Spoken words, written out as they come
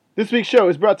This week's show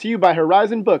is brought to you by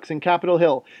Horizon Books in Capitol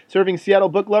Hill, serving Seattle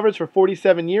book lovers for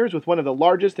 47 years with one of the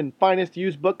largest and finest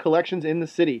used book collections in the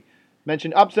city.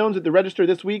 Mention Upzones at the register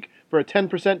this week for a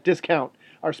 10% discount.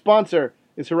 Our sponsor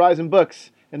is Horizon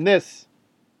Books, and this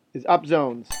is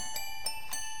Upzones. Things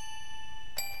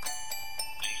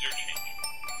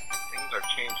are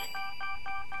changing.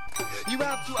 You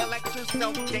have to elect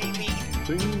yourself daily. Things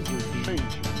are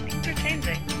changing. Things are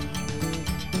changing.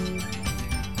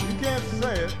 You can't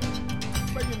say it,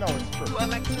 but you know it's true. To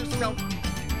elect yourself.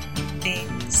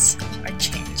 Things are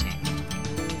changing.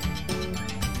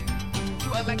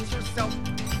 To elect yourself.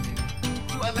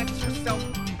 To elect yourself.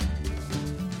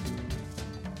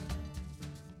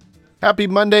 Happy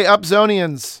Monday,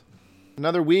 Upzonians.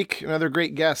 Another week, another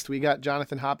great guest. We got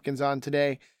Jonathan Hopkins on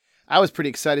today. I was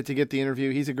pretty excited to get the interview.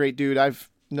 He's a great dude.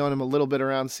 I've known him a little bit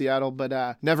around Seattle,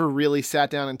 but never really sat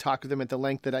down and talked with him at the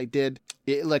length that I did.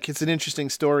 It's an interesting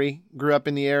story. Grew up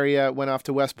in the area, went off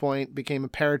to West Point, became a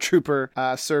paratrooper,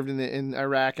 served in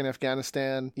Iraq and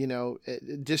Afghanistan,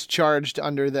 discharged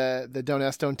under the Don't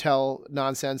Ask, Don't Tell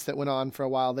nonsense that went on for a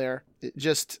while there. It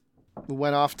just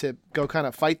went off to go kind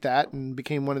of fight that and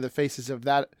became one of the faces of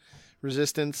that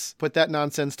resistance, put that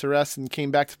nonsense to rest, and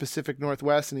came back to Pacific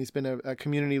Northwest, and he's been a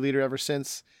community leader ever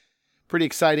since. Pretty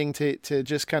exciting to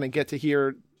just kind of get to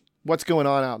hear what's going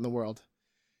on out in the world.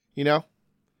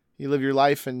 You live your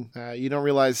life and you don't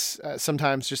realize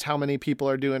sometimes just how many people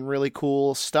are doing really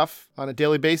cool stuff on a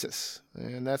daily basis.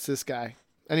 And that's this guy.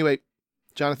 Anyway,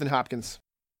 Jonathan Hopkins.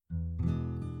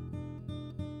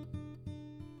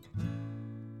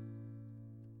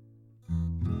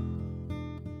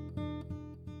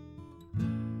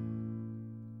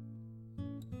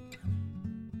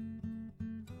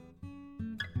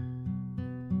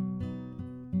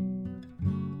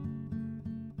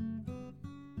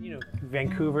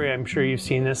 Vancouver, I'm sure you've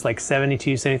seen this, like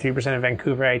 72, 73% of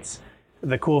Vancouverites,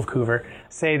 the cool of Vancouver,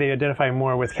 say they identify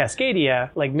more with Cascadia,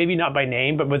 like maybe not by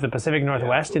name, but with the Pacific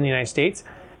Northwest in the United States.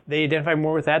 They identify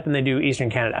more with that than they do Eastern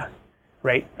Canada,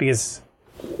 right? Because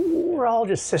we're all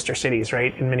just sister cities,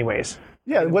 right, in many ways.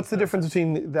 Yeah, what's the difference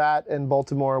between that and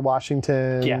Baltimore,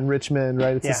 Washington, Richmond,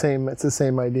 right? It's the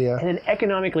same idea. And then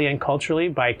economically and culturally,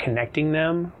 by connecting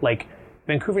them, like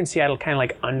Vancouver and Seattle kind of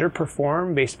like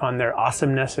underperform based upon their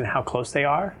awesomeness and how close they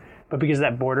are. But because of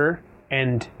that border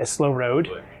and a slow road,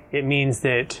 it means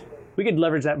that we could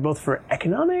leverage that both for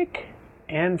economic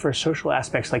and for social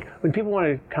aspects. Like when people want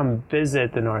to come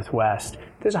visit the Northwest,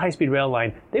 there's a high-speed rail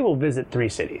line, they will visit 3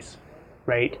 cities,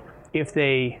 right? If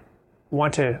they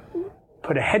want to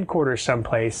put a headquarters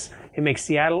someplace, it makes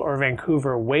Seattle or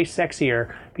Vancouver way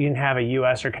sexier, but you can have a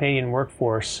US or Canadian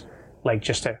workforce like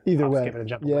just to either way, skip and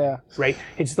jump away, right?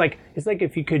 It's like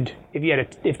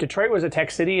if Detroit was a tech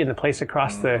city and the place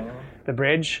across the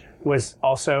bridge was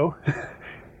also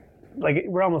like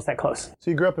we're almost that close. So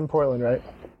you grew up in Portland, right?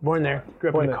 Born there,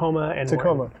 grew up in Tacoma and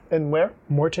Tacoma. And where?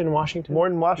 Morton, Washington.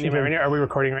 Morton, Washington. Are we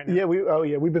recording right now? Yeah,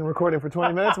 we've been recording for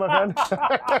 20 minutes, my friend.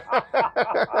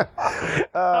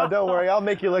 Don't worry, I'll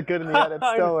make you look good in the edits.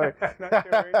 Don't worry.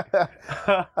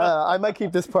 I might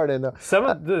keep this part in though. Some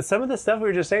of the stuff we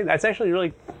were just saying, that's actually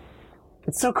really,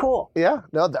 it's so cool. Yeah,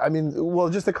 no, I mean, well,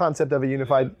 just the concept of a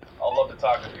unified. I'll love to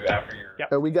talk with you after your.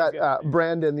 Yep. We got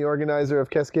Brandon, the organizer of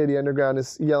Cascadia Underground,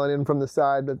 is yelling in from the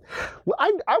side. But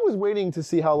I was waiting to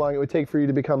see how long it would take for you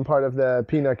to become part of the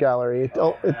Peanut Gallery.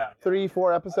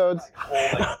 3-4 episodes.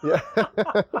 Yeah.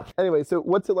 Anyway, so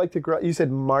what's it like to grow up? You said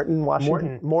Martin,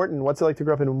 Washington? Morton. What's it like to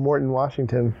grow up in Morton,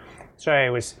 Washington? So I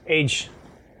was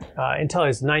until I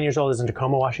was 9 years old, I was in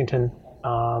Tacoma, Washington,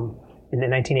 in the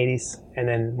 1980s, and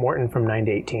then Morton from 9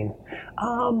 to 18.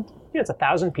 It's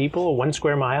 1,000 people, 1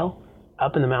 square mile,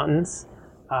 up in the mountains.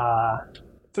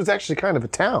 So it's actually kind of a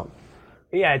town.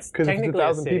 Yeah, it's because it's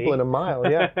 1,000 people in a mile.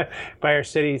 Yeah. by our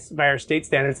state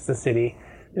standards, it's a city.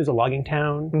 It was a logging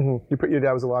town. Mm-hmm. Your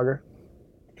dad was a logger.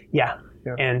 Yeah.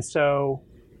 And so,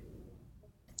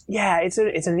 it's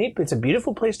a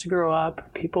beautiful place to grow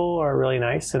up. People are really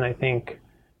nice, and I think,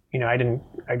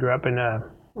 I grew up in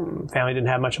a family didn't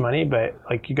have much money, but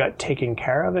like you got taken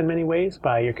care of in many ways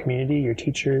by your community, your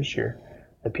teachers,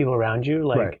 the people around you.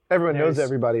 Like right. Everyone knows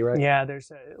everybody, right? Yeah,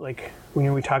 there's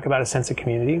when we talk about a sense of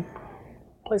community,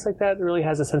 a place like that really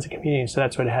has a sense of community. So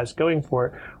that's what it has going for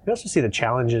it. We also see the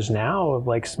challenges now of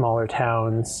like smaller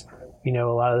towns. A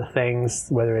lot of the things,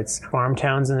 whether it's farm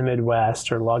towns in the Midwest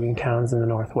or logging towns in the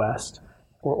Northwest,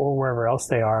 or wherever else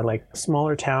they are, like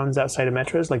smaller towns outside of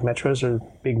metros, like metros or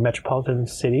big metropolitan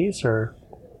cities or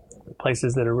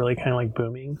places that are really kind of like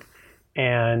booming.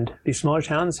 And these smaller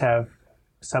towns have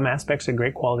some aspects of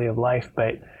great quality of life,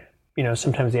 but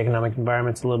sometimes the economic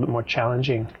environment's a little bit more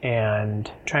challenging,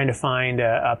 and trying to find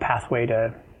a pathway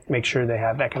to make sure they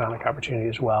have economic opportunity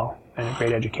as well, and a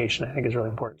great education, I think, is really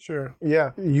important. Sure.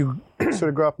 Yeah. You sort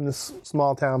of grew up in this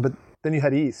small town, but then you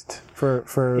head east for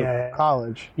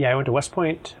college. Yeah, I went to West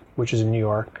Point, which is in New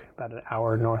York, about an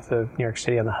hour north of New York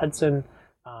City on the Hudson.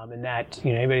 And that,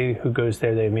 anybody who goes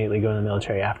there, they immediately go in the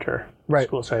military after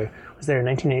school. So I was there in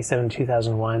 1987,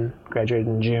 2001, graduated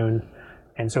in June.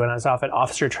 And so when I was off at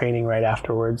officer training right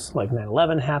afterwards, like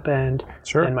 9/11 happened.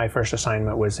 Sure. And my first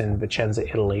assignment was in Vicenza,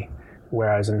 Italy,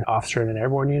 where I was an officer in an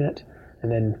airborne unit.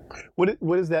 And then, what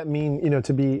does that mean,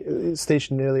 to be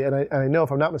stationed in Italy? And I know, if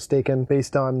I'm not mistaken,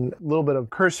 based on a little bit of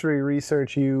cursory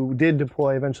research, you did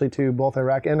deploy eventually to both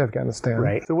Iraq and Afghanistan.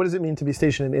 Right. So what does it mean to be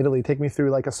stationed in Italy? Take me through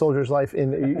like a soldier's life.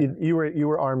 You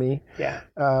were Army. Yeah.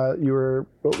 You were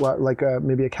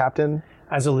maybe a captain.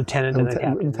 As a lieutenant and a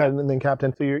captain. Lieutenant and then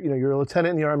captain. So you're a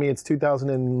lieutenant in the Army. It's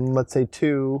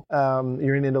 2002.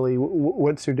 You're in Italy.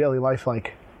 What's your daily life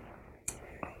like?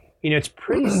 It's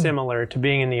pretty similar to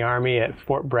being in the Army at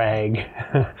Fort Bragg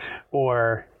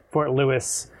or Fort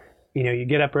Lewis. You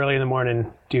get up early in the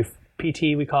morning, do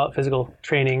PT, we call it physical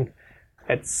training,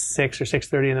 at 6 or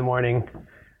 6:30 in the morning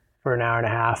for an hour and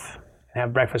a half, and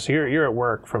have breakfast. So you're at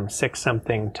work from 6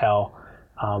 something till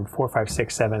 4, 5,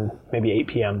 6, 7, maybe 8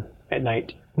 p.m. at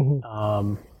night.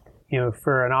 Mm-hmm.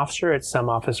 For an officer, it's some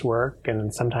office work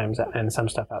and sometimes some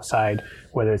stuff outside,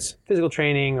 whether it's physical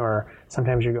training or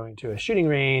sometimes you're going to a shooting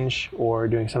range or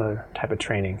doing some other type of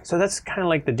training. So that's kind of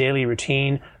like the daily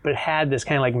routine, but it had this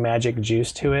kind of like magic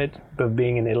juice to it of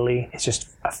being in Italy. It's just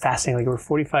fascinating. Like we're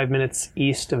 45 minutes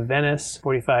east of Venice,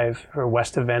 45 or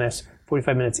west of Venice,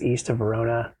 45 minutes east of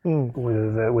Verona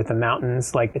with the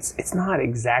mountains. Like it's not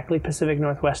exactly Pacific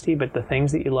Northwesty, but the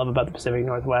things that you love about the Pacific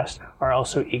Northwest are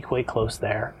also equally close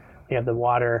there. You have the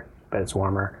water, but it's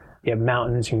warmer. You have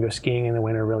mountains. You can go skiing in the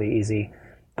winter really easy.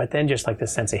 But then just like the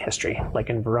sense of history. Like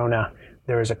in Verona,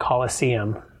 there was a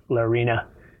Colosseum, L'Arena,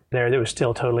 there that was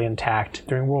still totally intact.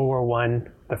 During World War I,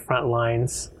 the front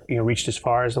lines reached as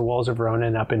far as the walls of Verona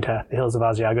and up into the hills of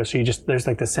Asiago. So there's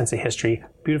like this sense of history,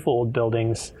 beautiful old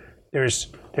buildings.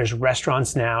 There's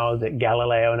restaurants now that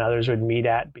Galileo and others would meet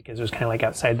at because it was kind of like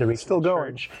outside the reach of the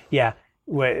church. Yeah,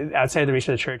 outside the reach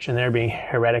of the church, and they're being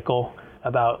heretical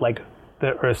about like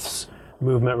the Earth's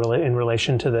movement in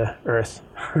relation to the Earth.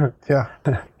 Yeah.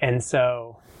 And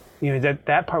so,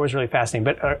 that part was really fascinating.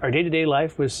 But our day-to-day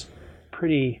life was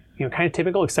pretty, kind of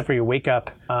typical, except for you wake up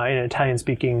in an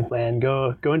Italian-speaking land,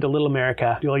 go into Little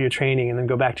America, do all your training, and then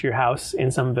go back to your house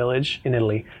in some village in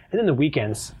Italy. And then the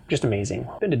weekends, just amazing.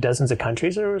 I've been to dozens of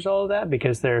countries as a result of that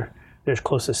because they're as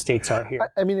close as states are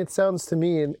here. I mean, it sounds to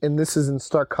me, and this is in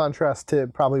stark contrast to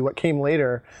probably what came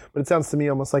later, but it sounds to me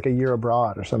almost like a year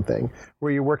abroad or something,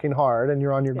 where you're working hard and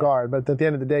you're on your guard, but at the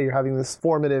end of the day, you're having this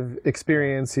formative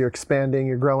experience, you're expanding,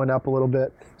 you're growing up a little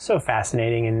bit. So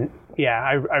fascinating, and yeah,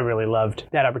 I really loved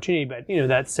that opportunity, but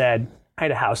that said, I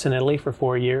had a house in Italy for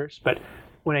 4 years, but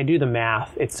when I do the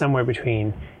math, it's somewhere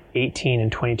between 18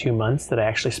 and 22 months that I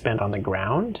actually spent on the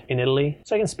ground in Italy.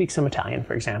 So I can speak some Italian,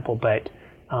 for example, but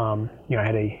I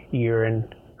had a year in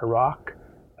Iraq,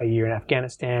 a year in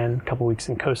Afghanistan, a couple weeks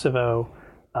in Kosovo,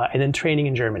 and then training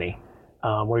in Germany,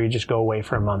 where you just go away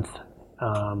for a month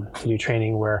to do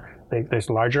training where there's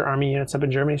larger army units up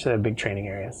in Germany, so they have big training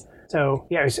areas. So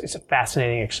yeah, it's a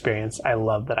fascinating experience. I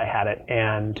love that I had it,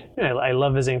 and I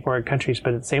love visiting foreign countries,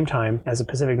 but at the same time, as a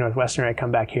Pacific Northwesterner, I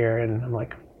come back here and I'm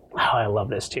like, wow, I love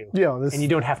this too. Yeah, and you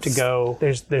don't have to go.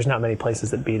 There's not many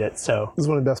places that beat it. So this is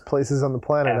one of the best places on the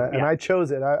planet, and I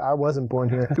chose it. I wasn't born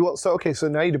here. Well, so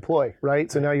now you deploy,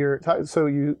 right? So now you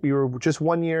were just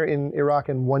 1 year in Iraq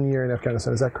and 1 year in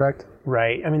Afghanistan. Is that correct?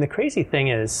 Right. I mean, the crazy thing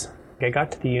is, I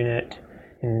got to the unit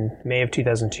in May of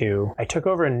 2002. I took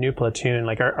over a new platoon.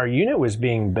 Like our unit was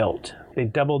being built. They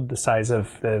doubled the size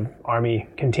of the Army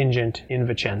contingent in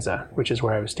Vicenza, which is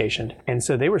where I was stationed. And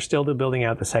so they were still building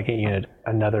out the second unit,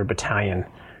 another battalion.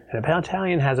 And a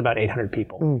battalion has about 800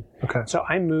 people. Okay. So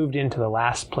I moved into the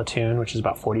last platoon, which is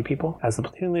about 40 people. As the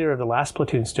platoon leader of the last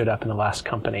platoon stood up in the last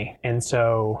company. And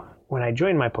so when I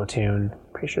joined my platoon,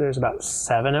 pretty sure there's about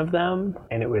 7 of them,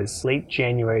 and it was late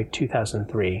January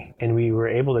 2003. And we were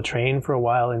able to train for a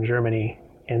while in Germany.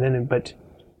 And then, but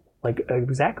like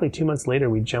exactly 2 months later,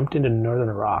 we jumped into northern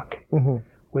Iraq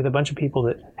with a bunch of people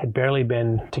that had barely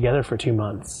been together for 2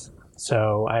 months.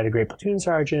 So I had a great platoon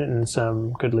sergeant and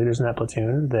some good leaders in that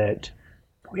platoon that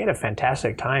we had a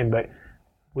fantastic time, but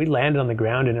we landed on the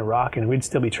ground in Iraq and we'd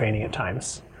still be training at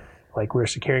times. Like we were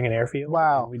securing an airfield.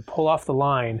 Wow. We'd pull off the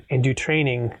line and do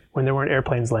training when there weren't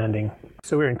airplanes landing.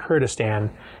 So we were in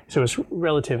Kurdistan, so it was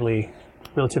relatively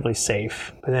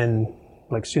safe. But then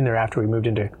like soon thereafter we moved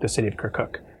into the city of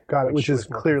Kirkuk. Got it, which is was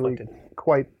more clearly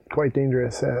conflicted. quite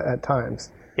dangerous at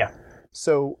times. Yeah.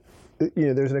 So,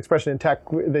 there's an expression in tech,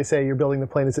 they say you're building the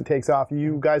plane as it takes off.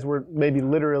 You guys were maybe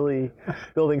literally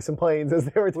building some planes as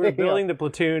they were taking We were building off. the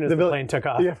platoon as the plane took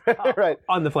off. Yeah, right.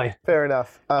 On the plane. Fair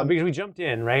enough. Because we jumped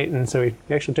in, right? And so we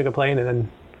actually took a plane and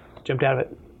then jumped out of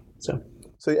it. So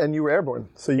And you were airborne,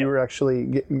 so you were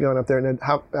actually going up there. And then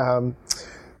how,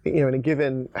 in a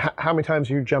given, how many times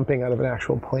are you jumping out of an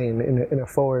actual plane in a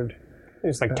forward? it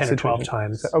was like 10 or 12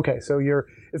 times. Okay, so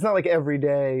it's not like every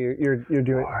day you're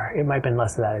doing. Or it might have been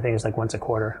less than that. I think it's like once a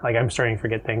quarter. Like I'm starting to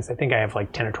forget things. I think I have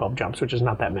like 10 or 12 jumps, which is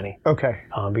not that many. Okay.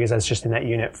 Because I was just in that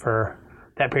unit for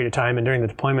that period of time. And during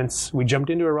the deployments, we jumped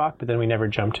into Iraq, but then we never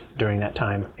jumped during that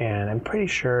time. And I'm pretty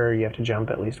sure you have to jump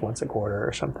at least once a quarter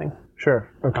or something. Sure.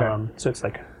 Okay. So it's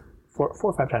like four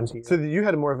or five times a year. So you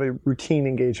had more of a routine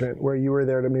engagement where you were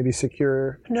there to maybe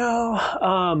secure. No.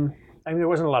 I mean, there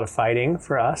wasn't a lot of fighting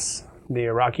for us. The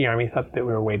Iraqi army thought that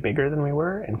we were way bigger than we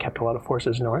were and kept a lot of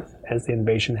forces north as the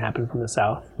invasion happened from the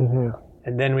south. Mm-hmm.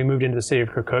 And then we moved into the city of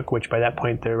Kirkuk, which by that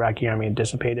point the Iraqi army had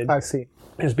dissipated. I see.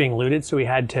 It was being looted, so we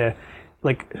had to,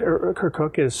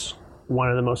 Kirkuk is one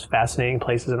of the most fascinating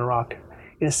places in Iraq.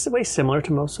 In a way similar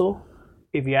to Mosul.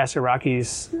 If you ask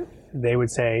Iraqis, they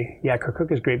would say, yeah,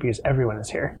 Kirkuk is great because everyone is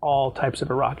here. All types of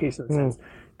Iraqis in the sense.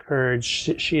 Kurds,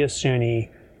 Shia,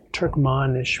 Sunni,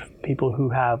 Turkmenish people who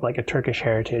have like a Turkish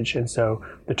heritage, and so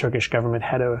the Turkish government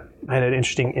had an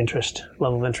interesting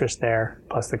level of interest there,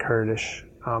 plus the Kurdish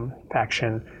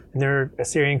faction. And they're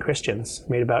Assyrian Christians,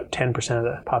 made about 10% of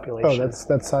the population. Oh,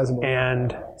 that's sizable.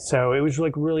 And so it was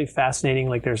like really fascinating.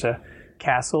 Like there's a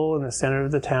castle in the center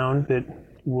of the town that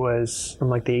was from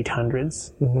like the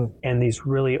 800s, and these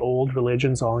really old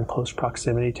religions all in close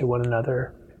proximity to one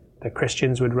another. The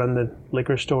Christians would run the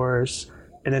liquor stores,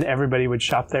 and then everybody would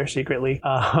shop there secretly.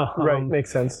 Right,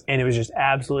 makes sense. And it was just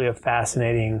absolutely a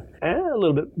fascinating and a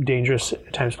little bit dangerous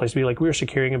at times place to be. Like we were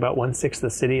securing about 1/6 of the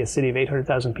city, a city of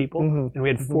 800,000 people, and we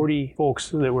had 40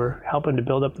 folks that were helping to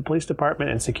build up the police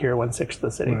department and secure 1/6 of the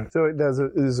city. Right. So it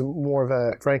is more of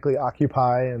a, frankly,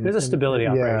 occupy and... There's a stability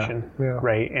operation, yeah.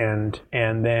 right? And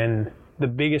then the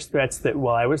biggest threats that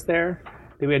while I was there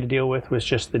that we had to deal with was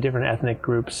just the different ethnic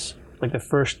groups. Like the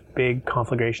first big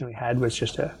conflagration we had was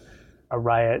just a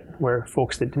riot where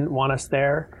folks that didn't want us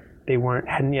there, they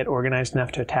hadn't yet organized enough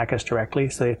to attack us directly,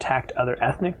 so they attacked other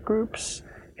ethnic groups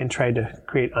and tried to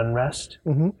create unrest.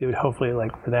 They would hopefully,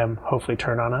 hopefully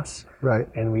turn on us. Right.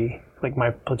 And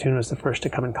my platoon was the first to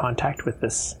come in contact with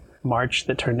this march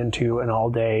that turned into an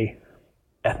all-day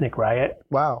ethnic riot.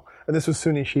 Wow. And this was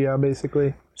Sunni Shia,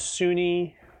 basically?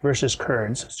 Sunni versus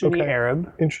Kurds. Sunni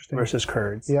Arab Interesting. versus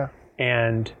Kurds. Yeah.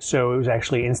 And so it was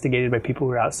actually instigated by people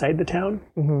who were outside the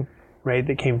town. Right,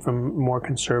 that came from more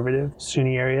conservative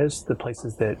Sunni areas, the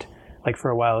places that, like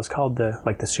for a while, is called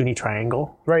the Sunni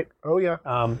Triangle. Right. Oh yeah.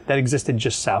 That existed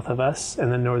just south of us,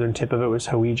 and the northern tip of it was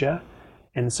Hawija,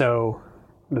 and so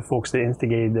the folks that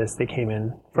instigated this, they came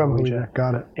in From Hawija.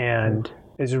 Got it. and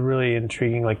it was a really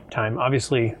intriguing time.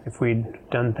 Obviously, if we'd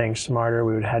done things smarter,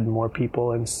 we would have had more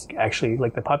people, and actually,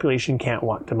 the population can't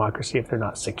want democracy if they're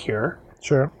not secure.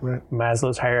 Sure, right.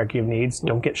 Maslow's hierarchy of needs,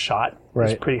 don't get shot,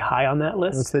 is pretty high on that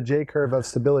list. It's the J curve of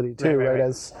stability too,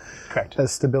 right? Correct.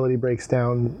 As stability breaks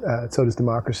down, so does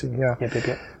democracy. Yeah.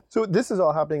 Yep. So this is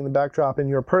all happening in the backdrop in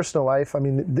your personal life. I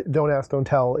mean, don't ask, don't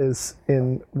tell is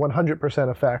in 100%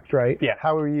 effect, right? Yeah.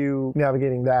 How are you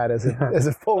navigating that as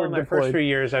a forward my deployed? first few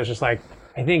years, I was just like,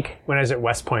 I think when I was at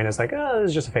West Point, I was like, oh, this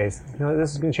is just a phase.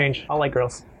 This is going to change. I'll like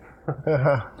girls.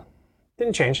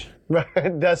 Didn't change. Right.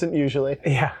 It doesn't usually.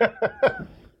 Yeah.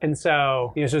 And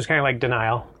so, so it's kind of like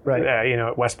denial, right?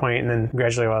 At West Point, and then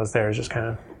gradually while I was there, I was just kind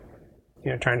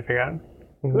of, trying to figure out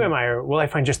who am I, or will I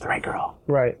find just the right girl?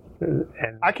 Right.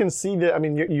 And I can see that. I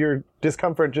mean, your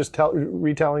discomfort just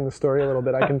retelling the story a little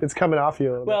bit. It's coming off you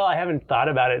a little bit. Well, I haven't thought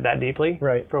about it that deeply,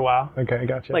 for a while. Okay, I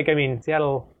gotcha.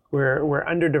 Seattle, we're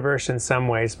under diverse in some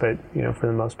ways, but for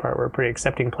the most part, we're a pretty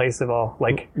accepting place of all.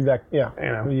 You got it.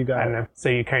 I don't know. So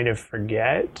you kind of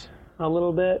forget a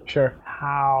little bit. Sure.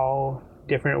 How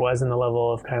different it was in the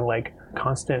level of kind of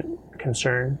constant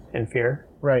concern and fear.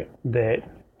 Right. That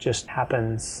just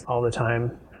happens all the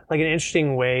time. An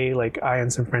interesting way, I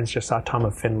and some friends just saw Tom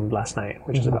of Finland last night,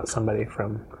 which is about somebody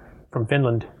from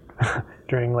Finland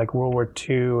during World War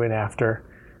II and after.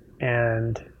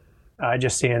 And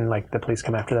just seeing the police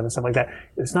come after them and stuff like that.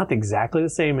 It's not exactly the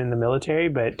same in the military,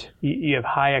 but you have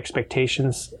high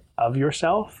expectations of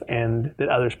yourself and that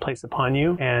others place upon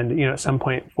you. And, at some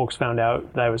point folks found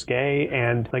out that I was gay,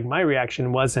 and my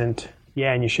reaction wasn't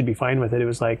yeah, and you should be fine with it. It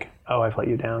was like, oh, I've let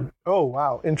you down, Oh,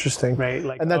 wow. Interesting. right?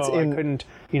 Like, And that's oh, in-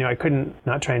 I couldn't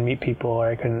not try and meet people, or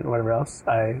I couldn't whatever else.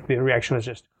 The reaction was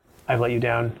just, I've let you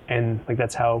down, and like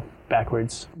that's how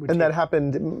backwards. And that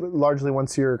happened largely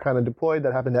once you're kind of deployed.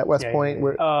 That happened at West Point.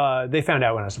 Where, they found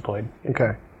out when I was deployed.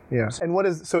 okay. Yeah. And what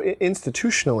is, so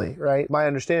institutionally, right? My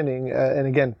understanding, and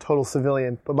again, total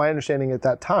civilian, but my understanding at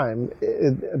that time,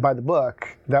 by the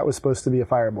book, that was supposed to be a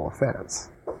fireable offense.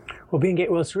 Well, being gay,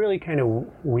 well, it's really kind of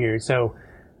weird. So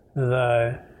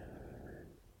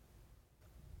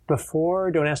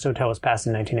before Don't Ask, Don't Tell was passed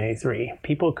in 1993,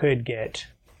 people could get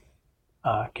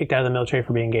kicked out of the military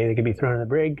for being gay. They could be thrown in the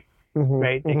brig,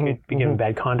 right? They could be given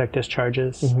bad conduct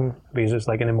discharges because it's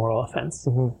like an immoral offense.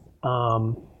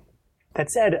 That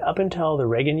said, up until the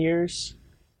Reagan years,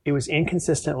 it was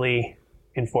inconsistently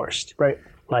enforced. Right.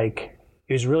 Like,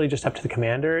 it was really just up to the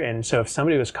commander. And so if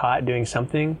somebody was caught doing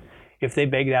something, if they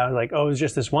begged out, like, oh, it was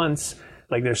just this once,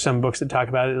 like there's some books that talk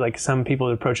about it, like some people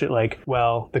approach it like,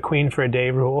 well, the queen for a day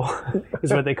rule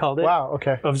is what they called it. Wow,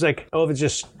 okay. It was like, oh, if it's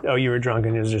just, oh, you were drunk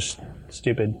and it was just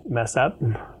stupid mess up,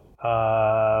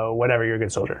 whatever, you're a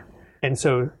good soldier. And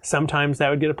so sometimes that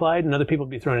would get applied and other people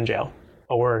would be thrown in jail.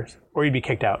 Or you'd be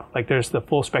kicked out. Like there's the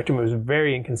full spectrum. It was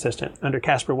very inconsistent. Under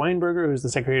Caspar Weinberger, who was the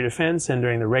Secretary of Defense, and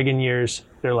during the Reagan years,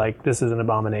 they're like, this is an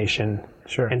abomination.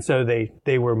 Sure. And so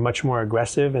they were much more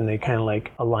aggressive, and they kind of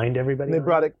like aligned everybody. They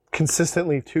brought it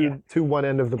consistently to one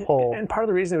end of the pole. And part of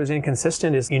the reason it was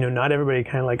inconsistent is, not everybody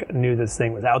kind of like knew this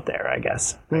thing was out there, I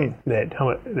guess. Right?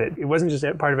 That it wasn't just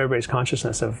part of everybody's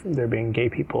consciousness of there being gay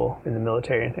people in the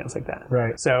military and things like that.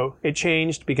 Right. So it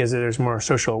changed because there's more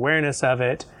social awareness of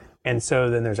it. And so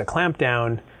then there's a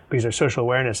clampdown because there's social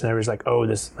awareness, and everybody's like, oh,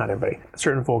 this, not everybody.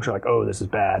 Certain folks are like, oh, this is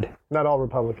bad. Not all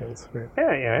Republicans. Right.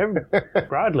 Yeah,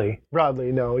 broadly.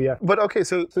 Broadly, no, yeah. But okay,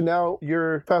 so now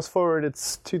you're, fast forward,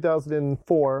 it's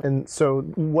 2004, and so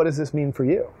what does this mean for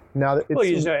you? Now that it's... Well,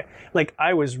 you just know, like,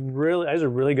 I was a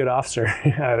really good officer.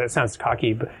 That sounds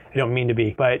cocky, but I don't mean to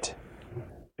be. But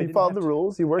you followed the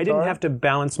rules, you worked I didn't hard. have to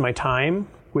balance my time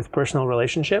with personal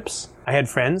relationships. I had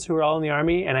friends who were all in the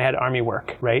Army, and I had Army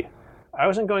work, right? I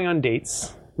wasn't going on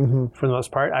dates for the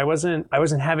most part. I wasn't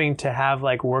having to have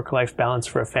like work-life balance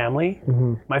for a family.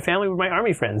 My family were my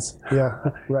Army friends.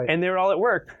 Yeah, right. And they were all at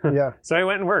work. Yeah. So I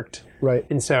went and worked. Right.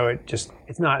 And so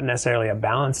it's not necessarily a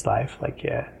balanced life. Like,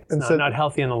 yeah, it's so- not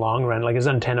healthy in the long run. Like, it's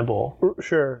untenable.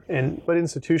 Sure. But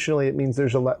institutionally, it means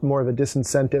there's a lot more of a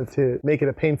disincentive to make it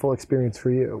a painful experience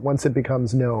for you. Once it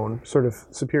becomes known, sort of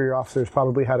superior officers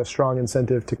probably had a strong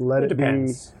incentive to let it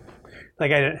Depends.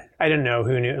 Like, I didn't know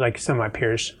who knew. Like, some of my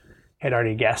peers had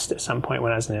already guessed at some point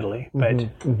when I was in Italy. But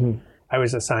I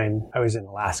was in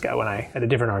Alaska when I had a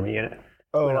different Army unit.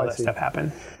 Oh, when all I that see. stuff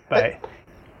happened. But,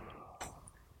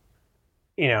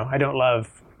 I don't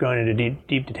love going into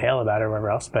deep detail about it or whatever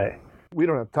else. But We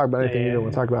don't have to talk about anything you don't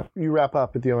want to talk about. You wrap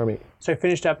up at the Army. so I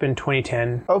finished up in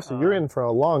 2010. Oh, so you're in for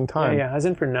a long time. Yeah, I was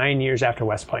in for 9 years after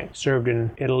West Point. Served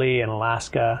in Italy and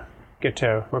Alaska. Get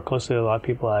to work closely with a lot of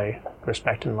people I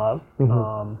respect and love.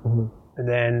 And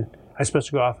then I was supposed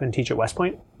to go off and teach at West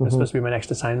Point. It was supposed to be my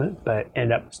next assignment, but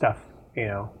ended up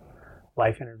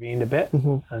life intervened a bit.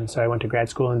 And so I went to grad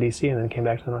school in DC and then came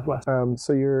back to the Northwest.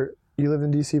 So you lived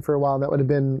in DC for a while. That would have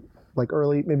been like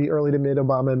maybe early to mid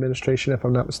Obama administration, if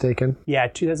I'm not mistaken. Yeah,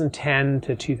 2010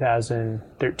 to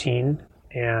 2013.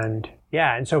 And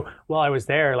so while I was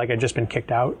there, like I'd just been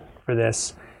kicked out for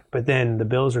this. But then the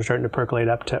bills were starting to percolate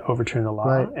up to overturn the law.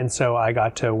 Right. And so I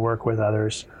got to work with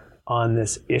others on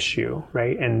this issue,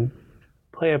 right? And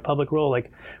play a public role.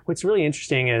 Like, what's really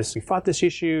interesting is we fought this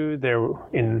issue there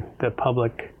in the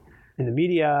public, in the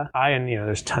media.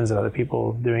 There's tons of other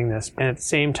people doing this. And at the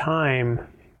same time,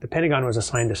 the Pentagon was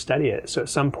assigned to study it. So at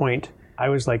some point, I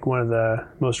was like one of the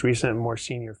most recent, more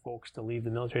senior folks to leave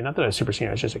the military. Not that I was super senior,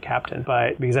 I was just a captain.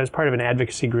 But because I was part of an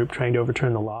advocacy group trying to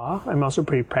overturn the law, I'm also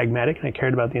pretty pragmatic and I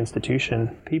cared about the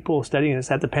institution. People studying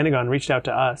this at the Pentagon reached out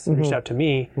to us, reached out to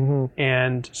me.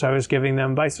 And so I was giving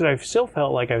them advice. So I still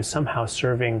felt like I was somehow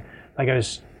serving, like I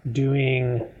was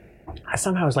doing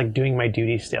my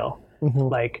duty still.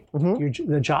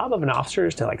 The job of an officer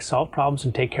is to like solve problems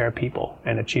and take care of people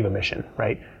and achieve a mission,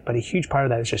 right? But a huge part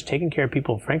of that is just taking care of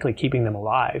people, frankly, keeping them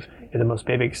alive in the most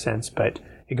basic sense. But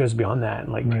it goes beyond that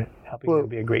and helping them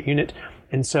be a great unit.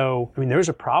 And so, there was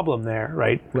a problem there,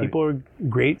 right? People were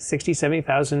great. 60,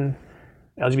 70,000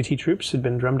 LGBT troops had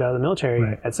been drummed out of the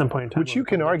military at some point in time. Which you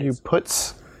can argue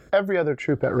puts every other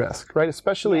troop at risk, right?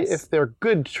 Especially if they're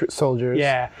good soldiers.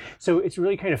 Yeah. So it's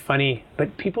really kind of funny,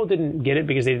 but people didn't get it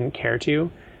because they didn't care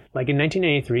to. Like in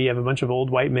 1993, you have a bunch of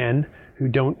old white men who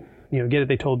don't, get it.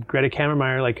 They told Greta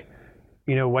Kammermeyer, like,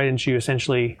 why didn't you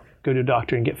essentially go to a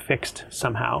doctor and get fixed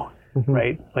somehow,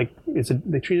 right? Like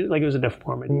they treat it like it was a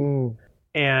deformity.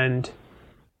 And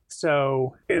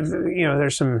so,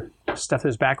 there's some stuff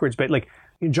that's backwards, but like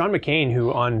John McCain,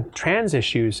 who on trans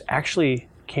issues actually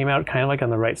came out kind of like on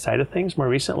the right side of things more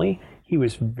recently, he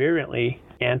was virulently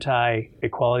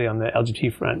anti-equality on the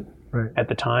LGBT front at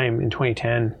the time in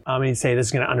 2010. And he'd say this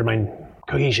is going to undermine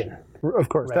cohesion. Of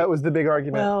course, that was the big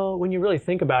argument. Well, when you really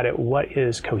think about it, what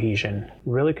is cohesion?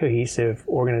 Really cohesive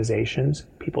organizations,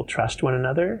 people trust one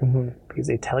another because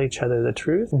they tell each other the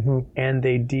truth, and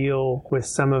they deal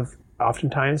with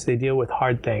oftentimes they deal with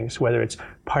hard things, whether it's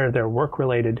part of their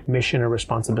work-related mission or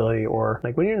responsibility, or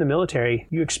like when you're in the military,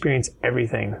 you experience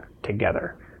everything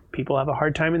together. People have a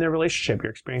hard time in their relationship.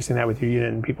 You're experiencing that with your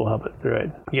unit, and people help it through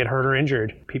it. You get hurt or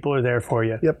injured, people are there for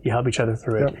you. Yep. You help each other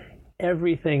through it.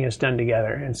 Everything is done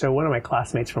together. And so one of my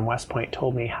classmates from West Point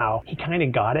told me how he kind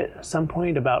of got it at some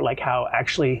point about like how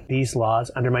actually these laws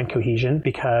undermine cohesion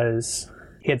because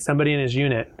he had somebody in his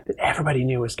unit that everybody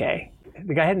knew was gay.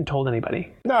 The guy hadn't told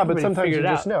anybody. No, but Everybody sometimes figured you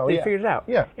it just out. know. They Yeah. figured it out.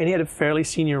 Yeah. And he had a fairly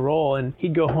senior role, and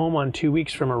he'd go home on 2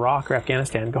 weeks from Iraq or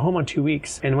Afghanistan, go home on 2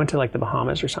 weeks, and went to like the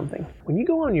Bahamas or something. When you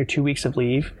go on your 2 weeks of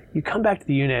leave, you come back to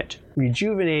the unit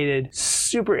rejuvenated,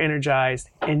 super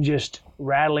energized, and just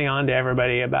rattling on to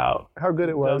everybody about How good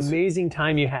it was. the amazing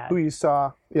time you had. Who you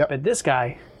saw. Yep. But this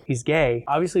guy, he's gay,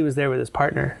 obviously was there with his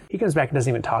partner. He comes back and doesn't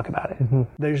even talk about it.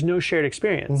 There's no shared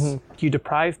experience. You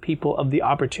deprive people of the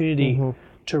opportunity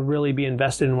to really be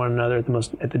invested in one another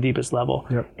at the deepest level.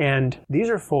 And these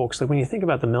are folks, like when you think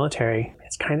about the military,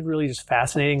 it's kind of really just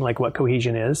fascinating, like what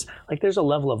cohesion is. Like there's a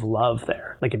level of love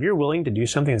there. Like if you're willing to do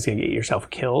something that's going to get yourself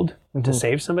killed to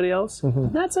save somebody else,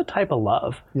 that's a type of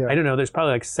love. I don't know, there's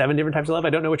probably like 7 different types of love. I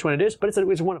don't know which one it is, but it's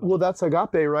one of them. Well, that's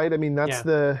agape, right? I mean, that's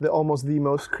the almost the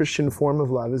most Christian form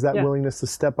of love, is that willingness to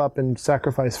step up and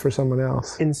sacrifice for someone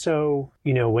else. And so,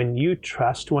 when you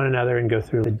trust one another and go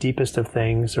through the deepest of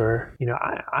things, or,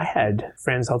 I had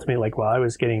friends ultimately, like while I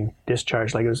was getting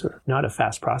discharged, like it was not a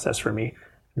fast process for me,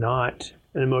 not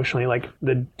emotionally, like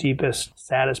the deepest,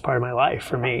 saddest part of my life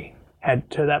for me had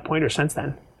to that point or since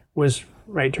then was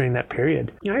right during that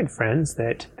period. I had friends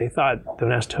that they thought the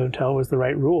Nest Hotel was the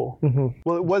right rule.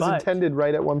 Well, it was intended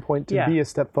right at one point to be a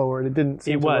step forward. It didn't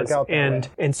seem to work out that way.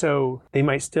 And so they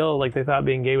might still, like they thought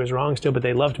being gay was wrong still, but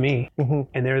they loved me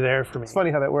and they're there for me. It's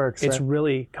funny how that works. It's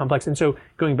really complex. And so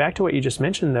going back to what you just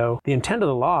mentioned though, the intent of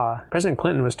the law, President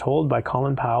Clinton was told by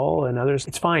Colin Powell and others,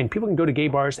 it's fine. People can go to gay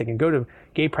bars, they can go to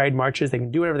gay pride marches, they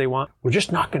can do whatever they want. We're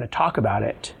just not going to talk about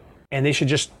it. And they should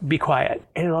just be quiet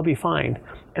and it'll all be fine.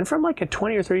 And from like a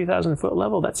 20 or 30,000 foot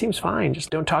level, that seems fine. Just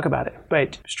don't talk about it.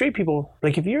 But straight people,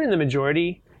 like if you're in the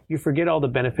majority, you forget all the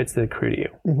benefits that accrue to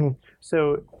you.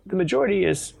 So the majority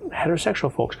is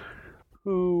heterosexual folks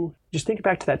who just think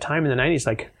back to that time in the 90s,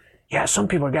 like, yeah, some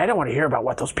people are gay. I don't want to hear about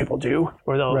what those people do.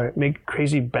 Or they'll make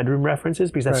crazy bedroom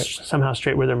references because that's somehow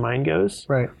straight where their mind goes.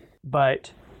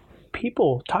 But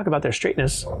people talk about their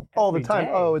straightness all the time.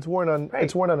 day. Oh, it's worn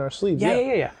on our sleeves.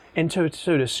 Yeah. And so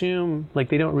to assume like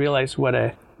they don't realize what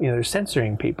they're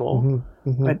censoring people,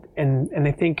 but and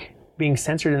they think being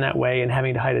censored in that way and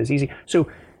having to hide it is easy. So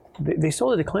they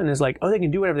sold it to Clinton as like, oh, they can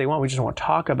do whatever they want. We just won't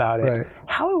talk about it.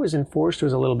 How it was enforced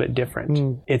was a little bit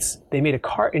different. They made a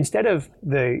card instead of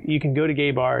you can go to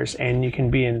gay bars and you can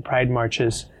be in pride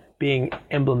marches being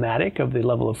emblematic of the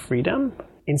level of freedom.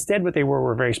 Instead, what they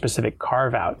were very specific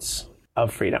carve-outs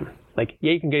of freedom. Like,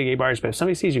 yeah, you can go to gay bars, but if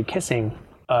somebody sees you kissing,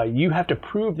 you have to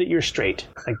prove that you're straight.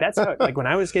 Like, that's how, like when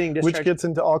I was getting discharged. Which gets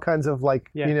into all kinds of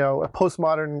like,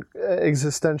 postmodern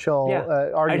existential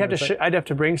arguments. I'd have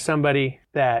to bring somebody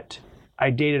that I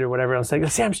dated or whatever else. Like,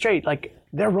 say I'm straight. Like,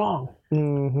 they're wrong.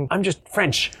 I'm just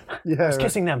French. I was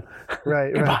kissing them.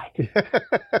 Goodbye.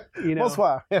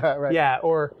 Bonsoir. Yeah,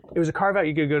 or it was a carve out.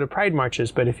 You could go to pride marches,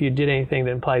 but if you did anything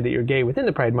that implied that you're gay within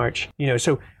the pride march,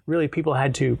 so really people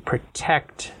had to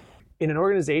protect in an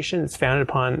organization that's founded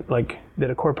upon like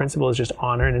that a core principle is just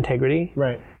honor and integrity.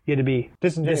 You had to be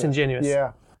disingenuous.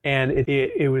 And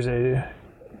it was a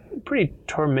pretty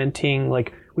tormenting,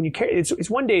 like when you carry, it's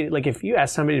one day, like if you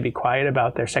ask somebody to be quiet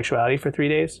about their sexuality for 3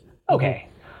 days, okay.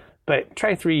 But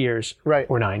try 3 years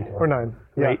or 9.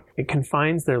 Right? It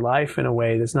confines their life in a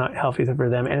way that's not healthy for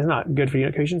them and it's not good for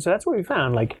unit cohesion. So that's what we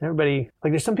found. Like everybody,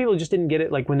 like there's some people who just didn't get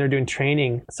it. Like when they're doing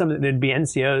training, there'd be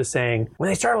NCOs saying, when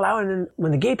they start allowing,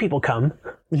 when the gay people come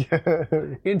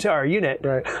into our unit,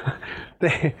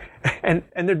 and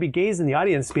there'd be gays in the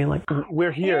audience being like,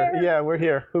 we're here. Yeah, we're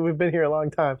here. We've been here a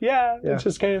long time. It's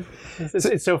just kind of,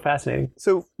 it's so fascinating.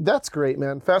 So that's great,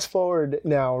 man. Fast forward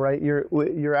now, right?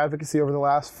 Your advocacy over the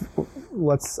last,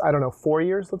 4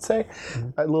 years, let's say,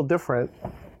 a little different.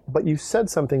 But you said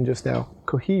something just now,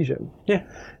 cohesion. Yeah.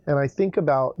 And I think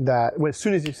about that, as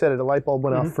soon as you said it, a light bulb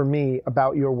went off for me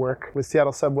about your work with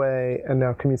Seattle Subway and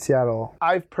now Commute Seattle.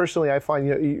 I find,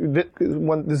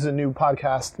 this is a new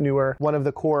podcast, newer. One of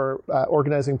the core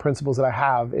organizing principles that I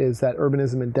have is that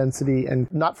urbanism and density,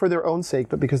 and not for their own sake,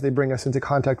 but because they bring us into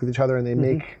contact with each other and they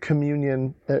make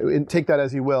communion, take that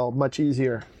as you will, much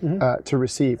easier to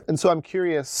receive. And so I'm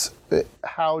curious,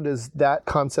 how does that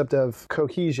concept of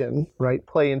cohesion, right,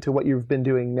 play into what you've been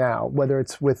doing now, whether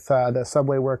it's with the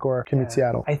subway work or Commute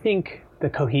Seattle? I think the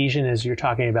cohesion, as you're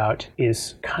talking about,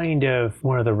 is kind of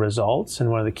one of the results and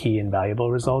one of the key and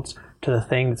valuable results to the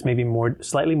thing that's maybe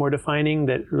slightly more defining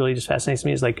that really just fascinates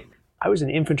me is like, I was an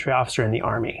infantry officer in the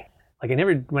Army. Like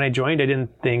when I joined, I didn't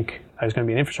think I was going to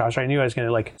be an infantry officer. I knew I was going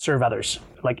to like serve others.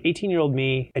 Like 18-year-old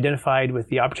me identified with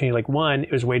the opportunity, like one,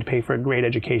 it was a way to pay for a great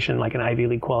education, like an Ivy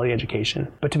League quality education,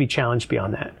 but to be challenged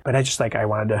beyond that. But I just I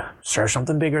wanted to serve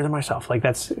something bigger than myself. Like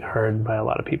that's heard by a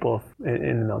lot of people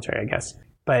in the military, I guess.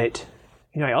 But,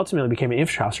 I ultimately became an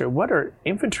infantry officer. What are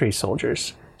infantry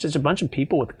soldiers? Just a bunch of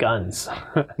people with guns.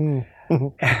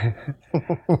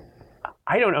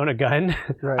 I don't own a gun.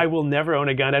 Right. I will never own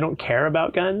a gun. I don't care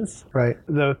about guns. Right.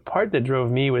 The part that drove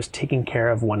me was taking care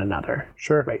of one another.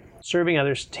 Sure. Right. Serving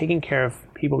others, taking care of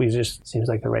people because it just seems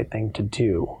like the right thing to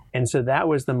do. And so that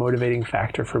was the motivating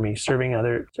factor for me, serving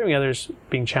others,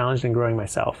 being challenged and growing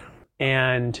myself.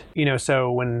 And,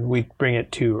 so when we bring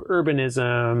it to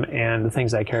urbanism and the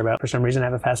things I care about, for some reason I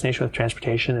have a fascination with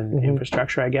transportation and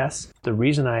infrastructure, I guess. The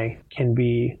reason I can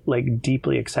be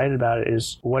deeply excited about it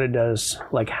is what it does,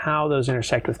 how those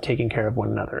intersect with taking care of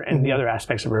one another and the other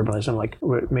aspects of urbanism,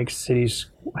 what makes cities,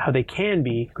 how they can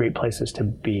be great places to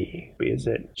be, because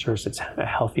it serves it's a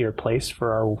healthier place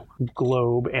for our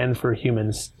globe and for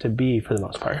humans to be for the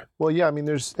most part. Well, yeah,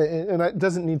 there's, and it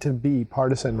doesn't need to be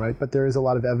partisan, right? But there is a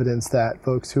lot of evidence that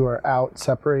folks who are out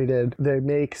separated, they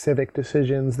make civic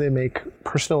decisions, they make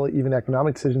personal, even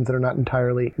economic decisions that are not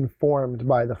entirely informed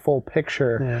by the full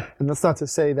picture. Yeah. And that's not to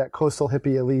say that coastal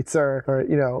hippie elites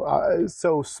are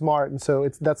so smart, and so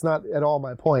that's not at all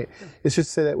my point. It's just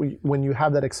to say that when you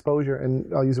have that exposure,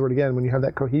 and I'll use the word again, when you have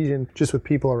that cohesion just with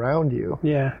people around you.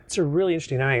 Yeah, it's a really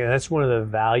interesting dynamic. That's one of the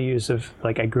values of,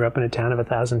 I grew up in a town of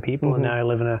 1,000 people, and now I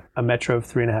live in a metro of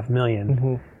 3.5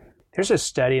 million. There's a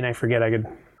study, and I forget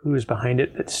who was behind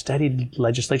it, that studied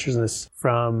legislatures in this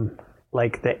from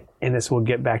and this will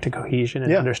get back to cohesion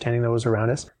and understanding those around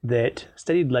us, that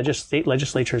studied state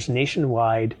legislatures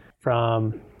nationwide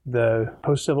from the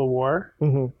post-Civil War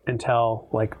until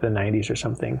the 90s or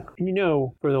something.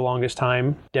 And for the longest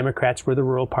time, Democrats were the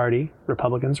rural party,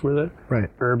 Republicans were the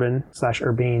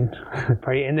urban/urbane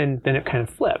party, and then it kind of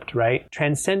flipped, right?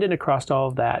 Transcendent across all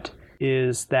of that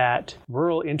is that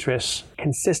rural interests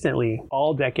consistently,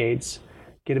 all decades,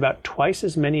 get about twice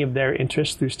as many of their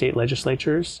interests through state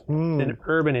legislatures than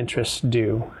urban interests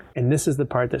do. And this is the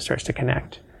part that starts to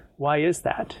connect. Why is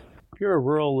that? If you're a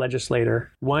rural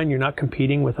legislator, one, you're not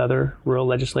competing with other rural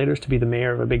legislators to be the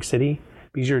mayor of a big city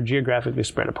because you're geographically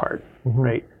spread apart,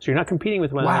 right? So you're not competing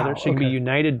with one another, so you can be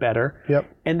united better. Yep.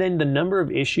 And then the number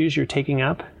of issues you're taking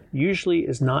up usually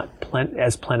is not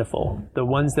as plentiful, the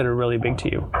ones that are really big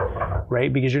to you,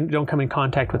 right? Because you don't come in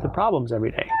contact with the problems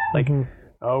every day.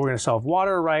 We're going to solve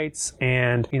water rights,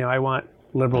 and I want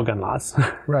liberal gun laws.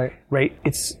 Right. Right.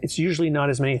 It's usually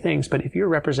not as many things, but if you're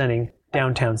representing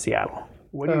downtown Seattle,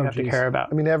 what do you have to care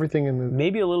about? Everything in the...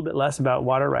 Maybe a little bit less about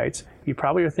water rights. You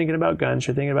probably are thinking about guns.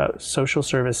 You're thinking about social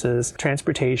services,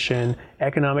 transportation,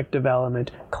 economic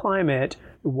development, climate,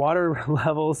 water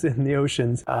levels in the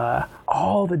oceans,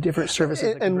 all the different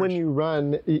services. And when you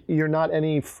run, you're not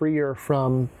any freer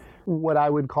from what I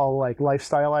would call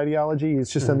lifestyle ideology.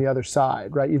 It's just on the other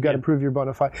side, right? You've got to prove your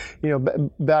bona fide.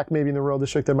 Back maybe in the rural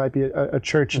district, there might be a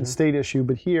church and state issue,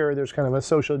 but here there's kind of a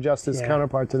social justice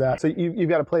counterpart to that. So you've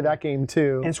got to play that game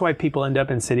too. And that's why people end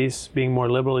up in cities being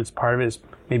more liberal. It's part of it is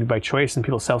maybe by choice, and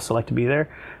people self-select to be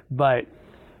there. But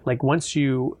once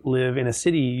you live in a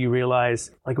city, you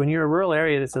realize when you're a rural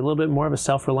area, it's a little bit more of a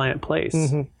self-reliant place.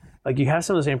 You have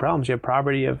some of the same problems. You have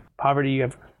poverty, you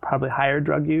have probably higher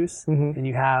drug use, and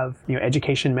you have,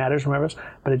 education matters, whatever else,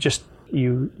 but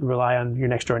you rely on your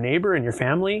next door neighbor and your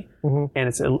family, and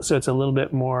it's a little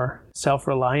bit more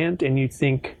self-reliant, and you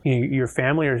think your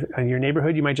family or your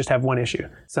neighborhood, you might just have one issue,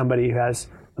 somebody who has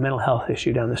a mental health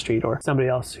issue down the street or somebody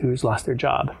else who's lost their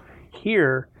job.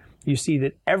 Here, you see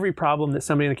that every problem that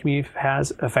somebody in the community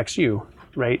has affects you,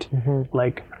 right?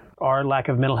 Our lack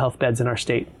of mental health beds in our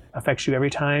state affects you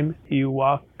every time you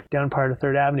walk down part of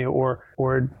 3rd Avenue, or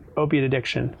opiate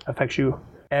addiction affects you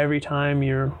every time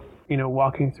you're,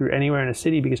 walking through anywhere in a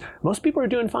city, because most people are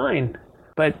doing fine,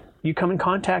 but you come in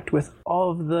contact with all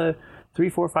of the 3,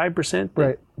 4, 5%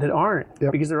 Right. that aren't,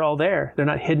 Yep. because they're all there. They're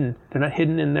not hidden. They're not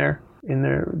hidden in their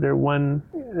one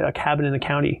cabin in the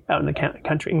county, out in the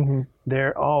country. Mm-hmm.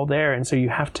 They're all there. And so you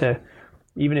have to,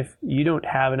 even if you don't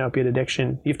have an opiate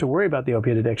addiction, you have to worry about the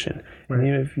opiate addiction. Right. And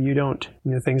even if you don't,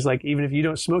 things like, even if you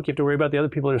don't smoke, you have to worry about the other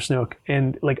people that smoke,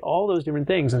 and like all those different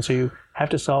things. And so you have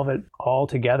to solve it all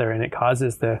together, and it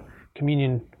causes the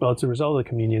communion, well, it's a result of the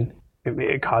communion.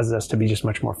 It causes us to be just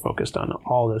much more focused on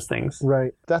all those things.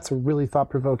 Right. That's a really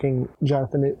thought-provoking,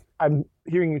 Jonathan. I'm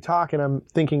hearing you talk and I'm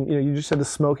thinking, you just said the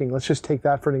smoking. Let's just take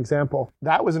that for an example.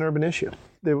 That was an urban issue.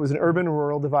 There was an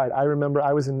urban-rural divide. I remember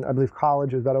I was in, I believe,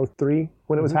 college. It was about 2003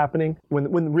 when it was happening,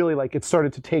 when really like it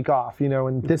started to take off,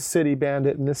 and this city banned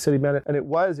it and this city banned it. And it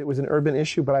was an urban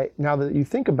issue. But now that you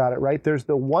think about it, right, there's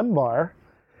the one bar.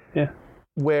 Yeah.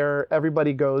 Where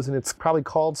everybody goes, and it's probably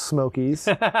called Smokies.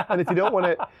 And if you don't want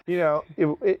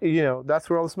to, that's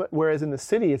where all the smoke. Whereas in the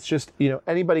city, it's just,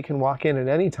 anybody can walk in at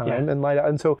any time and light up.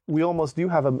 And so we almost do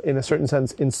have, in a certain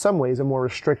sense, in some ways, a more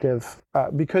restrictive,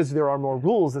 because there are more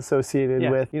rules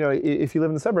associated with, if you live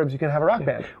in the suburbs, you can have a rock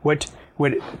band. What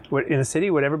in the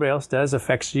city, what everybody else does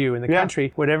affects you. In the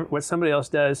country, what somebody else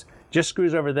does just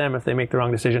screws over them if they make the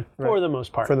wrong decision, for the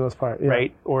most part. For the most part, yeah.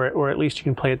 Right? Or at least you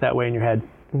can play it that way in your head.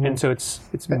 Mm-hmm. And so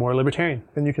it's more libertarian.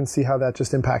 And you can see how that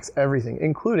just impacts everything,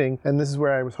 including, and this is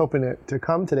where I was hoping to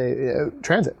come today,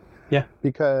 transit. Yeah.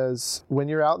 Because when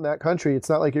you're out in that country, it's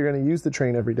not like you're going to use the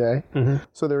train every day. Mm-hmm.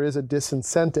 So there is a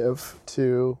disincentive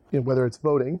to, whether it's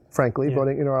voting, frankly,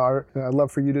 voting, I'd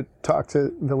love for you to talk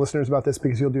to the listeners about this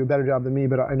because you'll do a better job than me,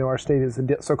 but I know our state is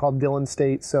a so-called Dillon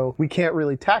state, so we can't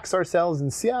really tax ourselves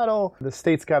in Seattle. The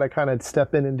state's got to kind of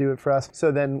step in and do it for us. So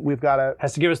then we've got to...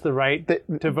 Has to give us the right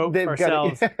to vote for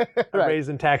ourselves,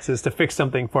 raising taxes to fix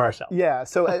something for ourselves. Yeah,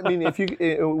 so I mean, if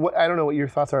you, I don't know what your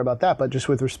thoughts are about that, but just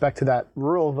with respect to that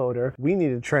rural voter, we need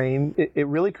to train. It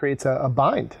really creates a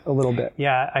bind a little bit.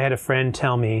 Yeah, I had a friend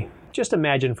tell me, just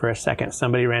imagine for a second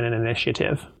somebody ran an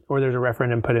initiative or there's a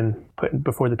referendum put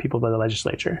before the people by the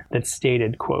legislature that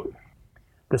stated, quote,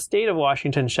 "The state of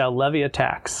Washington shall levy a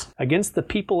tax against the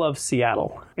people of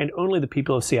Seattle and only the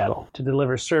people of Seattle to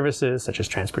deliver services such as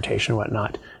transportation and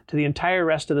whatnot to the entire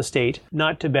rest of the state,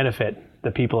 not to benefit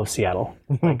the people of Seattle,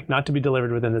 like not to be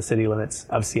delivered within the city limits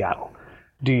of Seattle.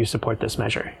 Do you support this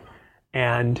measure?"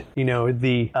 And,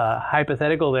 the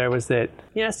hypothetical there was that,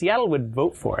 Seattle would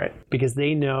vote for it because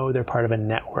they know they're part of a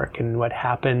network and what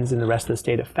happens in the rest of the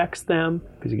state affects them,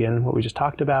 because again, what we just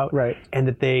talked about. Right. And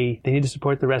that they need to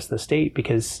support the rest of the state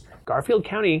because Garfield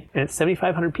County and its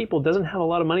 7,500 people doesn't have a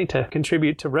lot of money to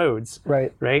contribute to roads.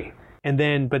 Right. Right.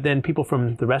 But then people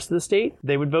from the rest of the state,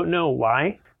 they would vote no.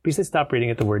 Why? Because they stopped reading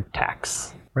at the word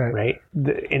tax. Right.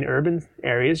 In urban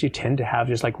areas, you tend to have,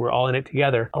 just like we're all in it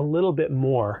together, a little bit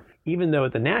more. Even though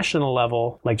at the national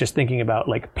level, like just thinking about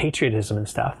like patriotism and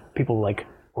stuff, people like,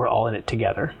 we're all in it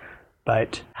together.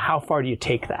 But how far do you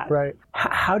take that? Right.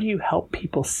 How do you help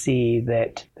people see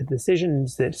that the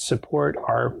decisions that support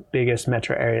our biggest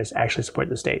metro areas actually support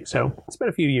the state? So it's been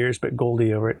a few years, but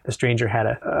Goldie over at The Stranger had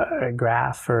a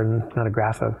graph, or not a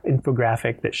graph, an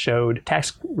infographic that showed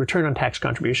return on tax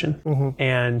contribution. Mm-hmm.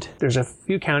 And there's a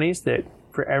few counties that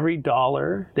for every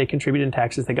 $1 they contribute in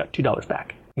taxes, they got $2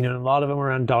 back. A lot of them were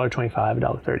around $1.25,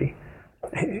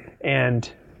 $1.30. And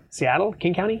Seattle,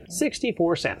 King County,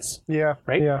 64 cents. Yeah.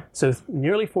 Right? Yeah. So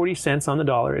nearly 40 cents on the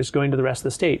dollar is going to the rest of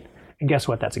the state. And guess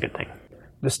what? That's a good thing.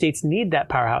 The states need that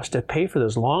powerhouse to pay for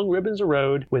those long ribbons of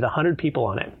road with 100 people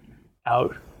on it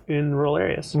out in rural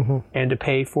areas, and to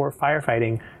pay for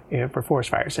firefighting, for forest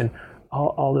fires and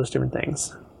all those different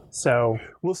things. So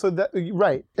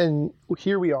right, and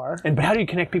here we are. But how do you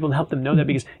connect people and help them know that?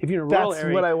 Because if you're in a rural That's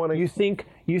area, what I want to.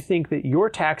 You think that your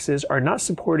taxes are not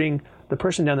supporting the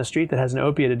person down the street that has an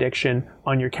opiate addiction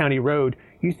on your county road.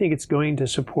 You think it's going to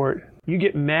support. You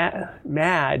get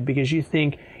mad because you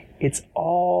think it's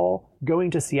all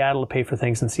going to Seattle to pay for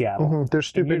things in Seattle. Mm-hmm. There's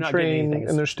stupid train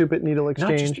and there's stupid needle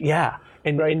exchange.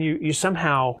 And you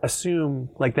somehow assume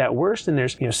like that worst, and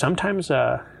there's sometimes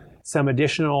some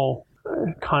additional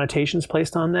connotations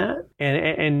placed on that,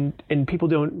 and people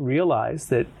don't realize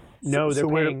that. No, they're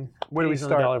paying. Where do we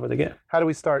start? What they get. How do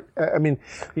we start? I mean,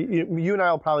 you and I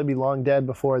will probably be long dead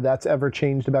before that's ever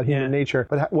changed about human nature.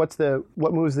 But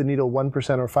what moves the needle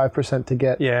 1% or 5% to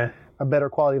get a better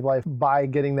quality of life by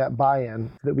getting that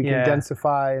buy-in that we can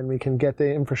densify and we can get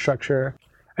the infrastructure?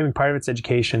 I mean, part of it's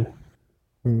education,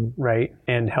 right,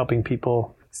 and helping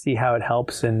people see how it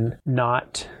helps, and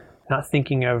not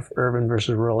thinking of urban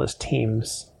versus rural as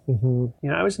teams. Mm-hmm.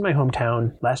 I was in my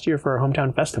hometown last year for our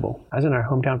hometown festival. I was in our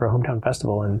hometown for a hometown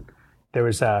festival, and there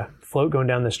was a float going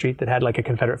down the street that had like a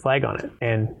Confederate flag on it.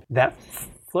 And that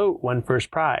float won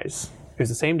first prize was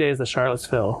the same day as the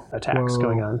Charlottesville attacks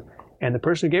going on. And the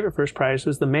person who gave it first prize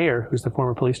was the mayor, who's the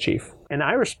former police chief. And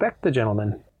I respect the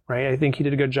gentleman, right? I think he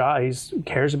did a good job. He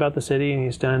cares about the city and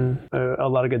he's done a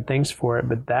lot of good things for it,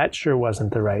 but that sure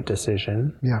wasn't the right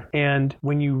decision. Yeah. And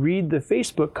when you read the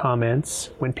Facebook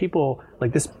comments, when people,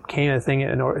 like this came a thing,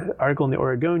 an article in the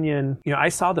Oregonian, I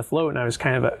saw the float and I was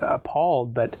kind of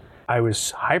appalled, but I was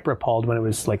hyper appalled when it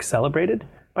was like celebrated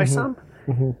by some.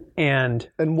 And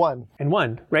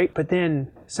one, right? But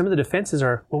then some of the defenses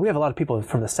are, well, we have a lot of people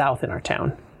from the South in our town.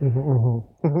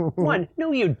 One,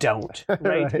 no, you don't,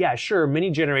 right? Yeah, sure, many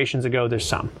generations ago, there's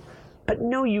some. But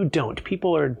no, you don't.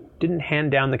 People didn't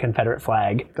hand down the Confederate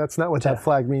flag. That's not what that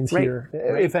flag means here,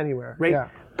 if anywhere. Right? Yeah.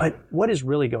 But what is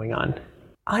really going on?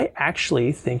 I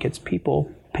actually think it's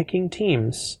people picking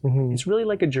teams. It's really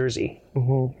like a jersey.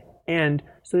 And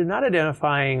so they're not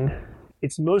identifying...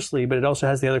 It's mostly, but it also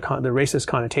has the racist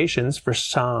connotations for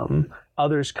some.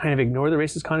 Others kind of ignore the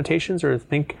racist connotations or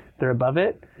think they're above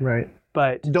it. Right.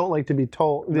 But don't like to be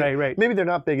told. Right. Maybe they're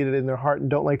not bigoted in their heart and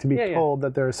don't like to be told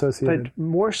that they're associated. But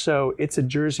more so, it's a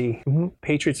jersey.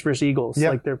 Patriots versus Eagles.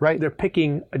 Yeah, like they're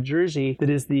picking a jersey that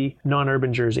is the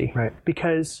non-urban jersey. Right.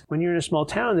 Because when you're in a small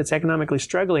town that's economically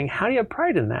struggling, how do you have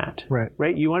pride in that? Right.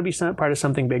 Right. You want to be part of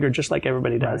something bigger, just like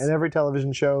everybody does. Right. And every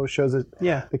television show shows that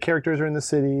the characters are in the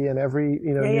city, and every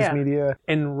news media.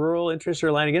 And rural interests are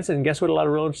aligned against it. And guess what? A lot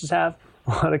of rural interests have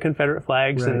a lot of Confederate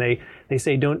flags, and they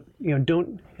say don't.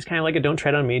 It's kind of like a don't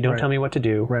tread on me, don't tell me what to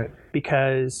do,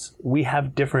 because we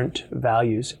have different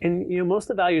values, and most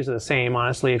of the values are the same.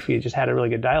 Honestly, if you just had a really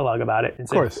good dialogue about it, and of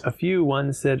course, a few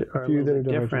ones that are a little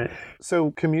bit different.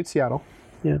 So Commute Seattle.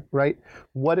 Yeah. Right.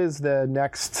 What does the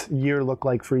next year look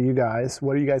like for you guys?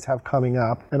 What do you guys have coming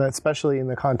up? And especially in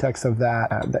the context of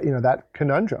that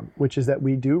conundrum, which is that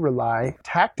we do rely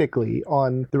tactically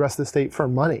on the rest of the state for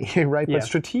money, right? Yeah. But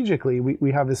strategically,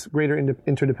 we have this greater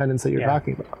interdependence that you're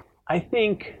talking about. I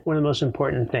think one of the most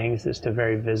important things is to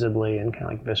very visibly and kind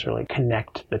of like viscerally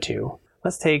connect the two.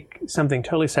 Let's take something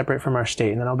totally separate from our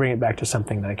state, and then I'll bring it back to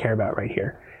something that I care about right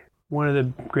here. One of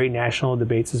the great national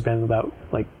debates has been about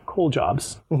like coal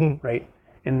jobs, right?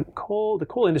 And the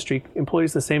coal industry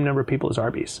employs the same number of people as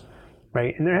Arby's,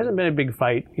 right? And there hasn't been a big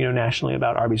fight, nationally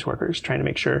about Arby's workers, trying to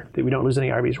make sure that we don't lose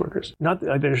any Arby's workers. Not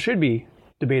that there should be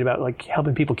debate about like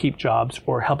helping people keep jobs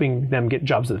or helping them get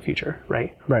jobs of the future,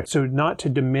 right? Right. So not to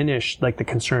diminish like the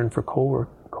concern for coal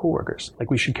workers,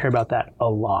 like we should care about that a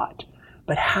lot.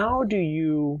 But how do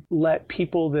you let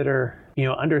people that are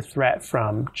under threat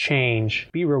from change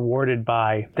be rewarded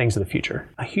by things of the future?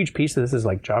 A huge piece of this is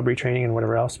like job retraining and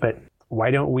whatever else, but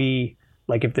why don't we,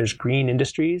 like if there's green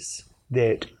industries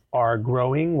that are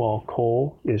growing while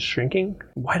coal is shrinking,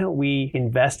 why don't we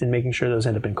invest in making sure those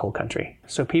end up in coal country?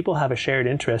 So people have a shared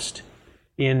interest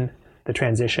in the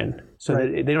transition so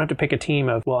that they don't have to pick a team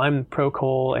of, well, I'm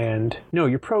pro-coal and no,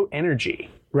 you're pro-energy.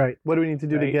 Right. What do we need to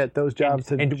do to get those jobs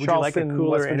to and would you like a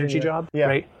cooler energy job? Yeah.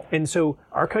 Right. And so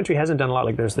our country hasn't done a lot.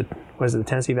 Like there's the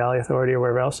Tennessee Valley Authority or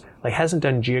wherever else, like hasn't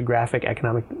done geographic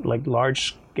economic, like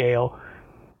large scale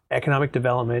economic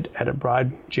development at a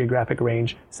broad geographic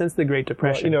range since the Great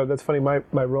Depression. Well, that's funny.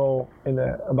 My role in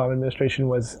the Obama administration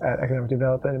was at Economic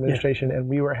Development Administration, and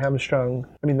we were hamstrung.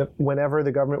 I mean, whenever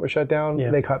the government was shut down,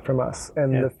 they cut from us.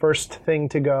 And the first thing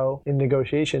to go in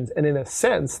negotiations, and in a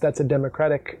sense, that's a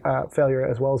Democratic failure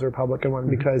as well as a Republican one,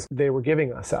 because they were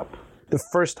giving us up. The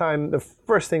first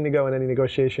thing to go in any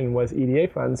negotiation was EDA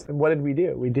funds. And what did we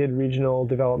do? We did regional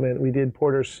development. We did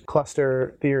Porter's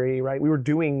cluster theory, right? We were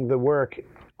doing the work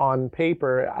on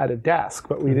paper at a desk,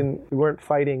 but we weren't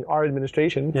fighting our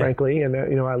administration, frankly, and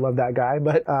I love that guy,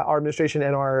 but our administration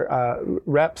and our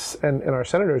reps and our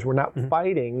senators were not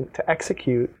fighting to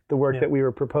execute the work that we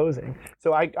were proposing.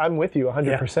 So I'm with you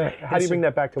 100%. How do you bring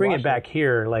that back to Washington? It back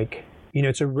here, like,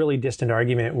 it's a really distant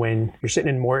argument when you're sitting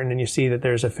in Morton and you see that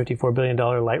there's a $54 billion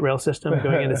light rail system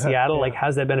going into Seattle. Like, how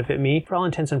does that benefit me? For all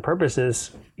intents and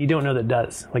purposes, you don't know that it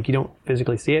does. Like, you don't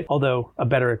physically see it. Although a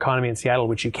better economy in Seattle,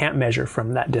 which you can't measure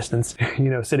from that distance,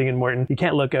 sitting in Morton, you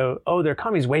can't look, their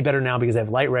economy is way better now because they have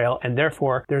light rail, and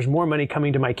therefore there's more money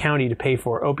coming to my county to pay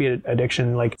for opiate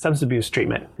addiction, like substance abuse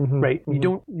treatment, right? You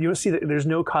don't see that there's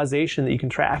no causation that you can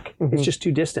track. It's just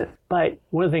too distant. But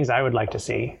one of the things I would like to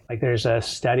see, like there's a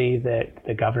study that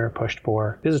the governor pushed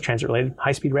for, this is transit related,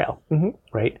 high-speed rail,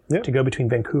 right? Yeah. To go between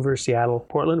Vancouver, Seattle,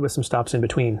 Portland with some stops in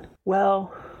between.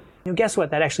 Well, guess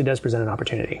what? That actually does present an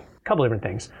opportunity. A couple different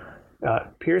things.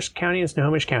 Pierce County and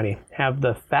Snohomish County have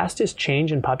the fastest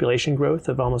change in population growth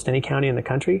of almost any county in the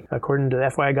country, according to the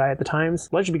FYI guy at the Times,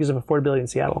 largely because of affordability in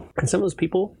Seattle. And some of those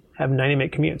people have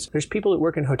 90-minute commutes. There's people that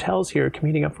work in hotels here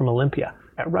commuting up from Olympia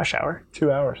at rush hour.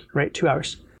 2 hours. Right, 2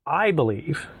 hours. I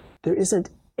believe there isn't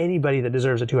anybody that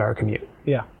deserves a 2-hour commute.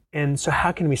 Yeah. And so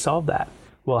how can we solve that?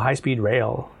 Well, high-speed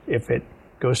rail, if it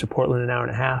goes to Portland in an hour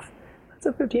and a half, that's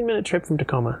a 15-minute trip from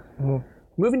Tacoma. Mm-hmm.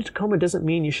 Moving to Tacoma doesn't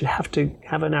mean you should have to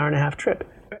have an hour and a half trip.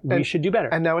 We should do better.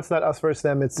 And now it's not us versus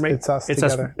them, it's us It's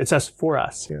together. It's us for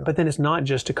us. Yeah. But then it's not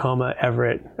just Tacoma,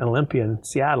 Everett, and Olympia, and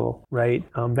Seattle, right?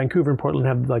 Vancouver and Portland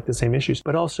have like the same issues.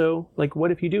 But also, like,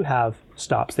 what if you do have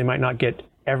stops? They might not get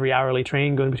every hourly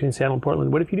train going between Seattle and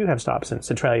Portland. What if you do have stops in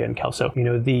Centralia and Kelso? You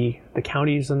know, the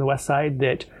counties on the west side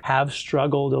that have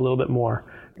struggled a little bit more.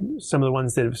 Some of the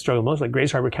ones that have struggled most, like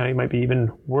Grace Harbor County, might be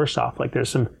even worse off. Like there's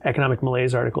some economic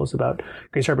malaise articles about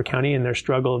Grace Harbor County and their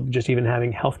struggle of just even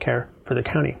having health care for the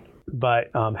county, but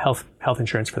health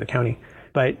insurance for the county.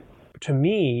 But to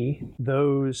me,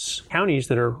 those counties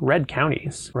that are red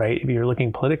counties, right, if you're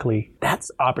looking politically, that's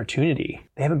opportunity.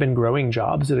 They haven't been growing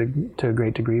jobs to a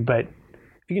great degree, but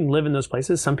if you can live in those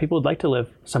places, some people would like to live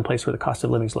someplace where the cost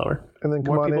of living is lower. And then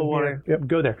come More on people in want here. to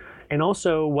go there. And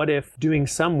also, what if doing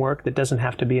some work that doesn't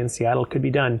have to be in Seattle could be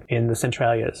done in the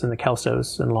Centralias and the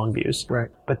Kelsos and Longviews? Right.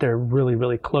 But they're really,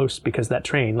 really close because that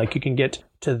train, like you can get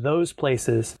to those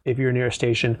places if you're near a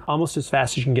station almost as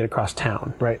fast as you can get across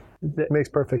town. Right. Makes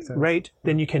perfect sense. Right?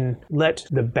 Then you can let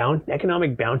the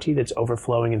economic bounty that's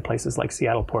overflowing in places like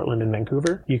Seattle, Portland, and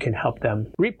Vancouver, you can help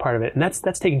them reap part of it. And that's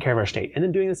taking care of our state. And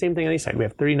then doing the same thing on the east side. We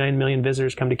have 39 million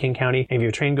visitors come to King County. And if you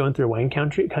have a train going through wine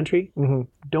country, There's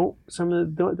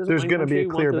going to be a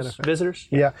clear benefit. Visitors?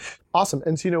 Yeah. Awesome.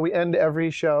 And so, you know, we end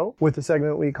every show with the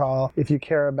segment we call If You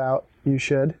Care About, You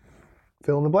Should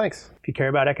Fill in the Blanks. If you care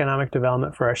about economic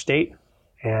development for our state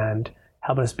and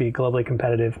helping us be globally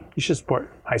competitive, you should support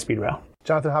high-speed rail.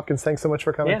 Jonathan Hopkins, thanks so much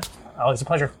for coming. Yeah, always a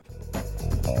pleasure.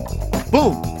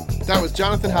 Boom! That was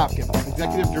Jonathan Hopkins,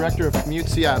 Executive Director of Commute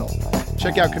Seattle.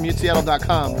 Check out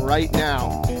CommuteSeattle.com right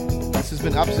now. This has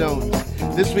been Upzones.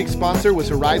 This week's sponsor was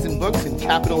Horizon Books in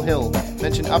Capitol Hill.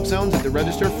 Mention Upzones at the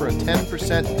register for a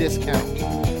 10% discount.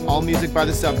 All music by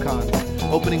the Subcon.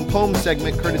 Opening poem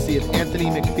segment courtesy of Anthony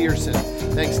McPherson.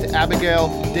 Thanks to Abigail,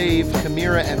 Dave,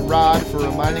 Kamira, and Rod for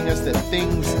reminding us that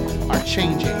things are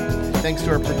changing. Thanks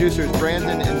to our producers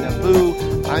Brandon and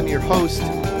Naboo. I'm your host,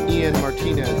 Ian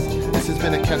Martinez. This has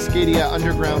been a Cascadia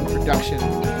Underground production.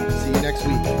 See you next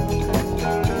week.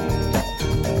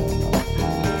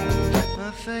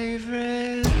 My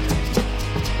favorite